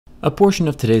A portion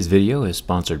of today's video is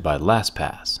sponsored by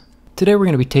LastPass. Today we're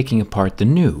going to be taking apart the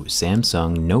new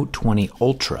Samsung Note 20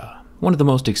 Ultra, one of the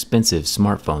most expensive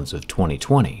smartphones of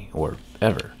 2020, or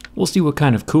ever. We'll see what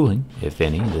kind of cooling, if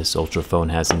any, this Ultra phone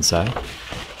has inside.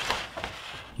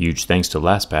 Huge thanks to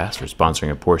LastPass for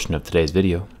sponsoring a portion of today's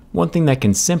video. One thing that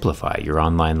can simplify your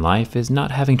online life is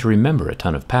not having to remember a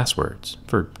ton of passwords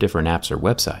for different apps or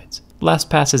websites.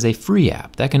 LastPass is a free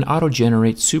app that can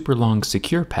auto-generate super long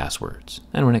secure passwords,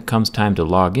 and when it comes time to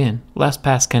log in,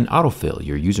 LastPass can autofill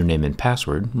your username and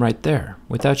password right there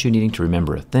without you needing to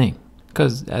remember a thing.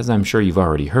 Because, as I'm sure you've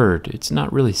already heard, it's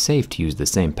not really safe to use the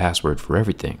same password for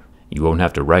everything. You won't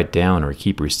have to write down or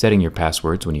keep resetting your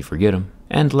passwords when you forget them,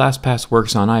 and LastPass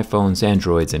works on iPhones,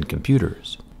 Androids, and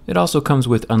computers. It also comes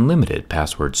with unlimited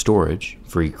password storage,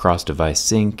 free cross-device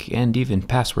sync, and even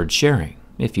password sharing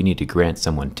if you need to grant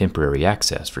someone temporary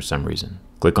access for some reason.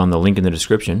 Click on the link in the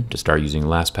description to start using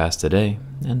LastPass today,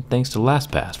 and thanks to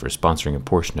LastPass for sponsoring a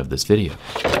portion of this video.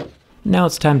 Now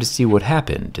it's time to see what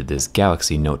happened to this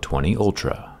Galaxy Note 20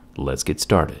 Ultra. Let's get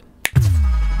started.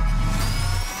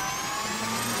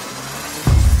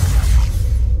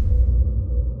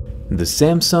 The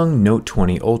Samsung Note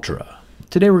 20 Ultra.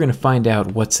 Today we're going to find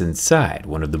out what's inside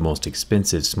one of the most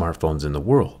expensive smartphones in the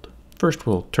world. First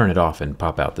we'll turn it off and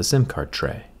pop out the SIM card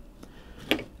tray.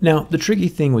 Now the tricky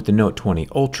thing with the Note 20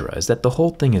 Ultra is that the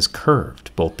whole thing is curved,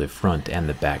 both the front and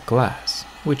the back glass,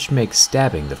 which makes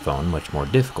stabbing the phone much more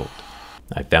difficult.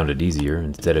 I found it easier.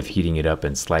 Instead of heating it up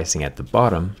and slicing at the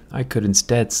bottom, I could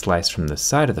instead slice from the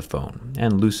side of the phone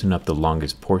and loosen up the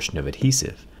longest portion of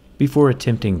adhesive before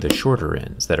attempting the shorter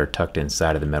ends that are tucked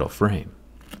inside of the metal frame.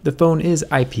 The phone is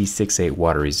IP68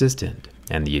 water resistant,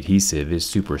 and the adhesive is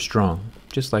super strong,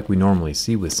 just like we normally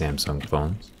see with Samsung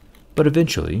phones. But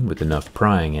eventually, with enough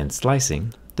prying and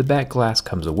slicing, the back glass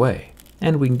comes away,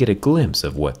 and we can get a glimpse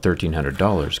of what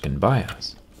 $1,300 can buy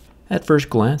us. At first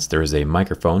glance, there is a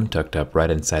microphone tucked up right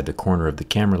inside the corner of the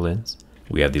camera lens.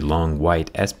 We have the long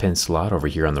white S Pen slot over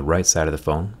here on the right side of the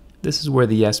phone. This is where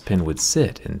the S Pen would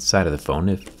sit inside of the phone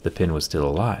if the pin was still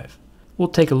alive. We'll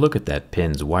take a look at that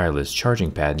pin's wireless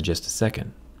charging pad in just a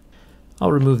second.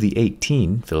 I'll remove the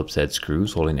 18 Phillips head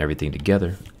screws holding everything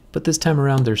together, but this time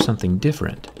around there's something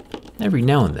different. Every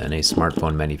now and then a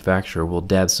smartphone manufacturer will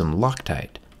dab some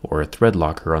Loctite or a thread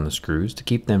locker on the screws to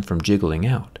keep them from jiggling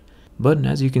out. But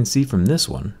as you can see from this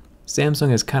one,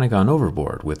 Samsung has kind of gone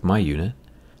overboard with my unit.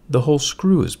 The whole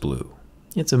screw is blue.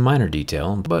 It's a minor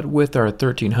detail, but with our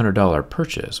 $1,300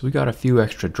 purchase we got a few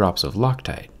extra drops of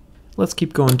Loctite. Let's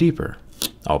keep going deeper.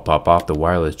 I'll pop off the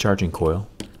wireless charging coil.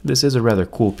 This is a rather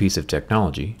cool piece of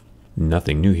technology.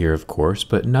 Nothing new here, of course,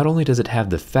 but not only does it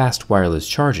have the fast wireless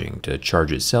charging to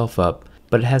charge itself up,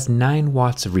 but it has 9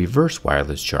 watts of reverse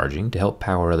wireless charging to help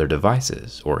power other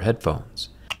devices or headphones.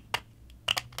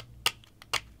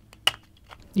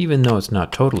 Even though it's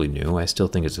not totally new, I still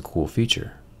think it's a cool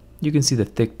feature. You can see the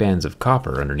thick bands of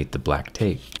copper underneath the black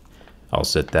tape. I'll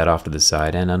set that off to the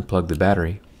side and unplug the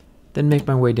battery, then make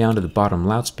my way down to the bottom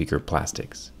loudspeaker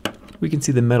plastics. We can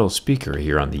see the metal speaker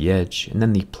here on the edge, and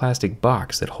then the plastic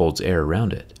box that holds air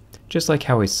around it, just like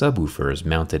how a subwoofer is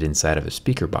mounted inside of a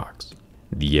speaker box.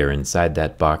 The air inside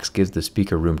that box gives the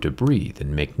speaker room to breathe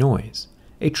and make noise.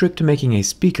 A trick to making a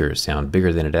speaker sound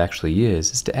bigger than it actually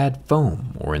is to add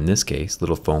foam, or in this case,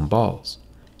 little foam balls.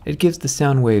 It gives the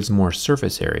sound waves more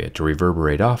surface area to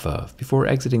reverberate off of before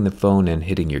exiting the phone and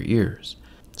hitting your ears.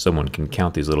 Someone can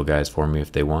count these little guys for me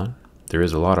if they want. There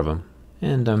is a lot of them,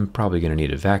 and I'm probably going to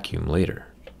need a vacuum later.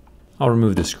 I'll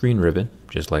remove the screen ribbon,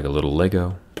 just like a little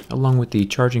Lego, along with the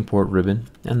charging port ribbon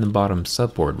and the bottom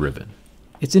subboard ribbon.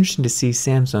 It's interesting to see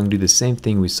Samsung do the same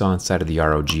thing we saw inside of the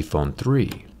ROG Phone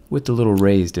 3, with the little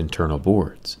raised internal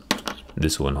boards.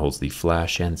 This one holds the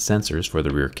flash and sensors for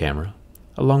the rear camera,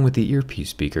 along with the earpiece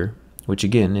speaker, which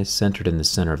again is centered in the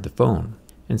center of the phone,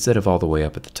 instead of all the way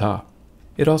up at the top.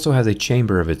 It also has a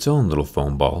chamber of its own little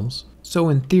foam balls, so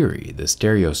in theory, the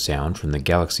stereo sound from the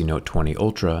Galaxy Note 20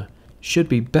 Ultra should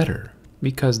be better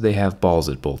because they have balls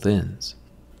at both ends.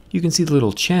 You can see the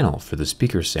little channel for the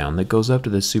speaker sound that goes up to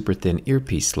the super thin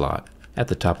earpiece slot at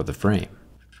the top of the frame.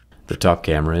 The top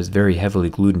camera is very heavily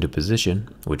glued into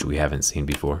position, which we haven't seen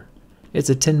before. It's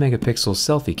a 10 megapixel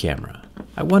selfie camera.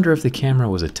 I wonder if the camera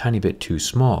was a tiny bit too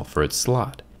small for its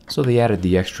slot, so they added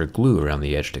the extra glue around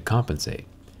the edge to compensate.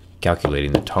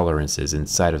 Calculating the tolerances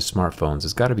inside of smartphones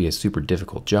has got to be a super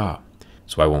difficult job,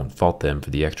 so I won't fault them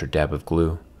for the extra dab of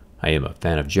glue. I am a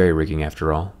fan of jerry-rigging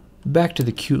after all. Back to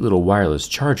the cute little wireless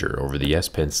charger over the S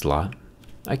Pen slot.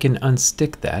 I can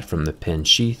unstick that from the pen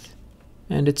sheath,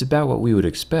 and it's about what we would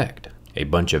expect. A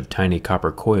bunch of tiny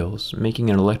copper coils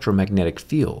making an electromagnetic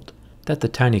field that the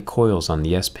tiny coils on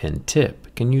the S-pin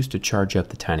tip can use to charge up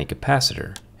the tiny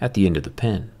capacitor at the end of the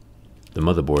pin. The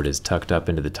motherboard is tucked up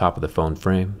into the top of the phone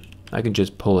frame. I can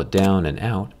just pull it down and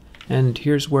out, and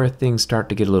here's where things start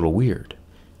to get a little weird.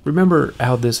 Remember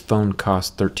how this phone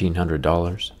cost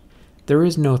 $1,300? There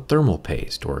is no thermal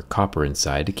paste or copper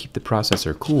inside to keep the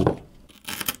processor cool.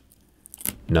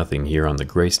 Nothing here on the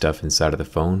gray stuff inside of the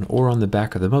phone or on the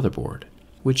back of the motherboard,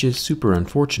 which is super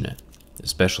unfortunate,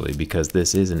 especially because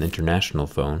this is an international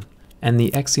phone, and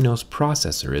the Exynos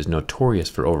processor is notorious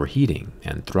for overheating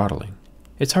and throttling.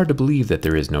 It's hard to believe that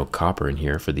there is no copper in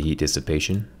here for the heat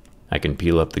dissipation. I can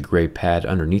peel up the gray pad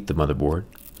underneath the motherboard.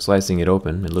 Slicing it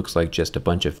open, it looks like just a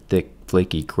bunch of thick,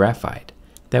 flaky graphite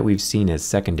that we've seen as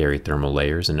secondary thermal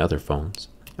layers in other phones,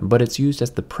 but it's used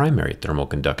as the primary thermal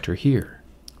conductor here,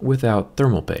 without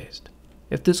thermal paste.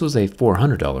 If this was a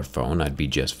 $400 phone, I'd be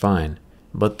just fine,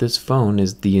 but this phone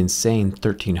is the insane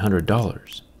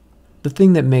 $1,300. The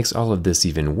thing that makes all of this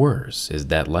even worse is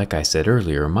that, like I said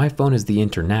earlier, my phone is the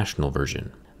international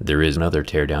version. There is another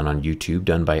teardown on YouTube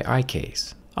done by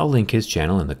iCase. I'll link his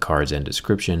channel in the cards and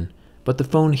description, but the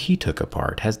phone he took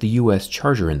apart has the US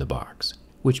charger in the box,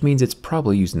 which means it's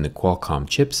probably using the Qualcomm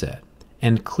chipset,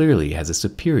 and clearly has a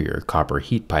superior copper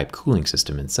heat pipe cooling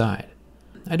system inside.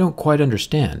 I don't quite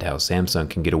understand how Samsung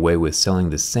can get away with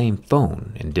selling the same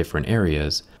phone in different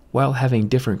areas while having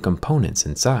different components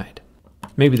inside.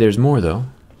 Maybe there's more though.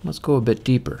 Let's go a bit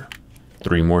deeper.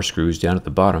 3 more screws down at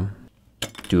the bottom,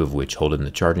 2 of which hold in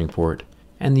the charging port,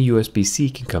 and the USB-C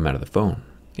can come out of the phone.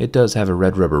 It does have a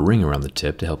red rubber ring around the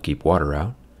tip to help keep water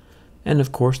out. And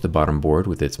of course the bottom board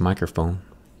with its microphone.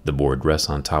 The board rests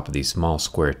on top of the small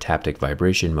square Taptic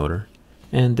vibration motor,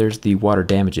 and there's the water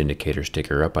damage indicator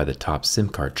sticker up by the top SIM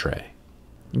card tray.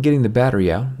 Getting the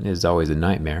battery out is always a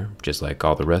nightmare, just like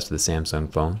all the rest of the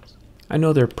Samsung phones. I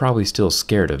know they're probably still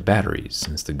scared of batteries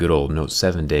since the good old Note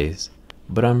 7 days,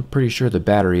 but I'm pretty sure the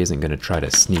battery isn't going to try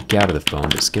to sneak out of the phone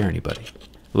to scare anybody.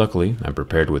 Luckily, I'm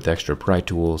prepared with extra pry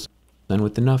tools, and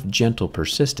with enough gentle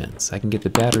persistence, I can get the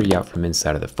battery out from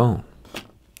inside of the phone.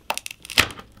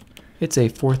 It's a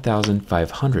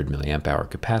 4,500 mAh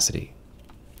capacity.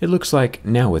 It looks like,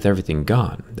 now with everything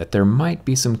gone, that there might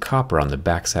be some copper on the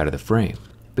back side of the frame,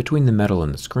 between the metal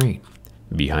and the screen,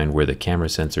 behind where the camera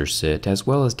sensors sit, as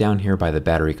well as down here by the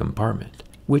battery compartment,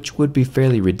 which would be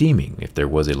fairly redeeming if there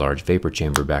was a large vapor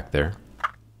chamber back there.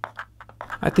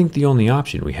 I think the only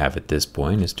option we have at this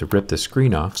point is to rip the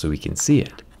screen off so we can see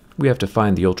it. We have to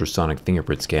find the ultrasonic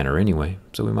fingerprint scanner anyway,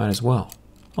 so we might as well.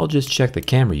 I'll just check the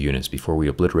camera units before we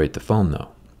obliterate the phone though.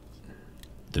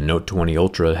 The Note 20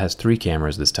 Ultra has 3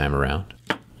 cameras this time around,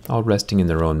 all resting in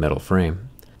their own metal frame.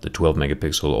 The 12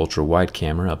 megapixel ultra wide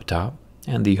camera up top,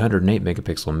 and the 108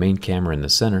 megapixel main camera in the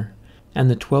center, and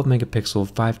the 12 megapixel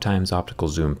 5x optical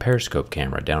zoom periscope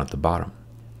camera down at the bottom.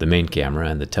 The main camera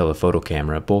and the telephoto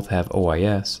camera both have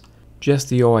OIS, just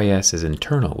the OIS is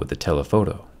internal with the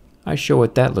telephoto. I show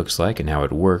what that looks like and how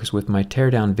it works with my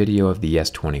teardown video of the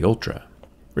S20 Ultra.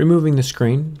 Removing the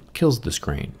screen kills the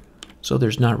screen, so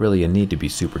there's not really a need to be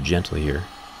super gentle here.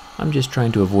 I'm just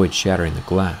trying to avoid shattering the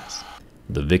glass.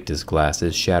 The Victus glass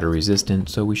is shatter resistant,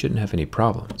 so we shouldn't have any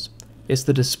problems. It's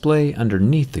the display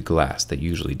underneath the glass that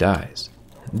usually dies.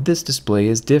 This display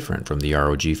is different from the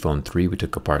ROG Phone 3 we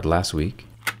took apart last week.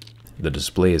 The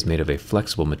display is made of a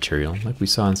flexible material like we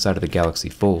saw inside of the Galaxy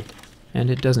Fold, and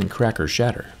it doesn't crack or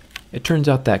shatter. It turns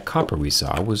out that copper we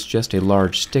saw was just a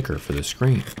large sticker for the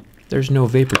screen. There's no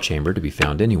vapor chamber to be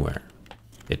found anywhere.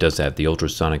 It does have the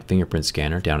ultrasonic fingerprint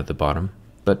scanner down at the bottom,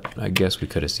 but I guess we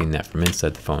could have seen that from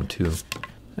inside the phone too.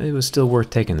 It was still worth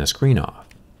taking the screen off.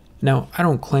 Now, I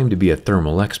don't claim to be a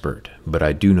thermal expert, but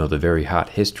I do know the very hot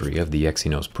history of the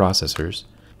Exynos processors,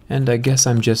 and I guess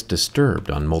I'm just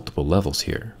disturbed on multiple levels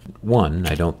here. 1,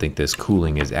 I don't think this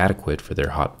cooling is adequate for their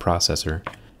hot processor,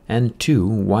 and 2,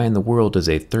 why in the world does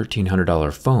a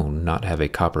 $1,300 phone not have a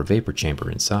copper vapor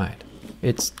chamber inside?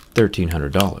 It's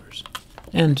 $1,300.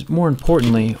 And more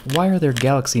importantly, why are there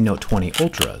Galaxy Note 20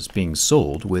 Ultras being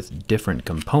sold with different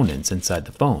components inside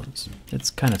the phones? It's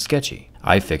kind of sketchy.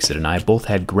 iFixit and I both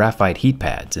had graphite heat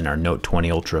pads in our Note 20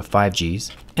 Ultra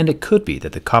 5Gs, and it could be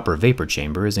that the copper vapor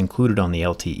chamber is included on the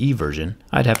LTE version.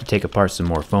 I'd have to take apart some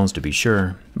more phones to be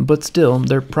sure, but still,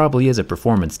 there probably is a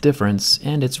performance difference,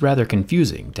 and it's rather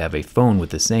confusing to have a phone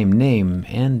with the same name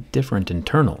and different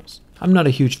internals. I'm not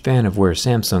a huge fan of where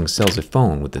Samsung sells a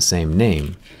phone with the same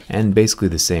name and basically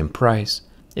the same price.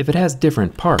 If it has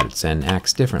different parts and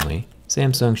acts differently,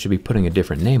 Samsung should be putting a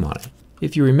different name on it.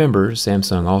 If you remember,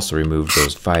 Samsung also removed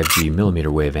those 5G millimeter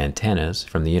wave antennas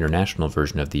from the international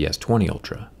version of the S20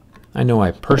 Ultra. I know I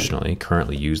personally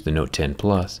currently use the Note 10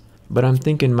 Plus, But I'm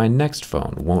thinking my next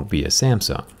phone won't be a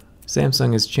Samsung.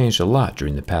 Samsung has changed a lot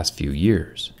during the past few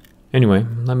years. Anyway,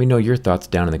 let me know your thoughts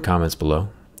down in the comments below.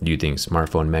 Do you think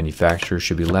smartphone manufacturers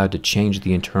should be allowed to change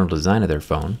the internal design of their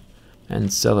phone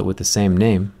and sell it with the same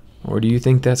name? Or do you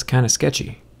think that's kind of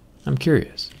sketchy? I'm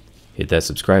curious. Hit that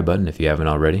subscribe button if you haven't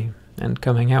already, and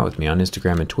come hang out with me on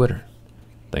Instagram and Twitter.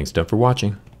 Thanks for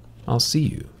watching. I'll see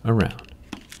you around.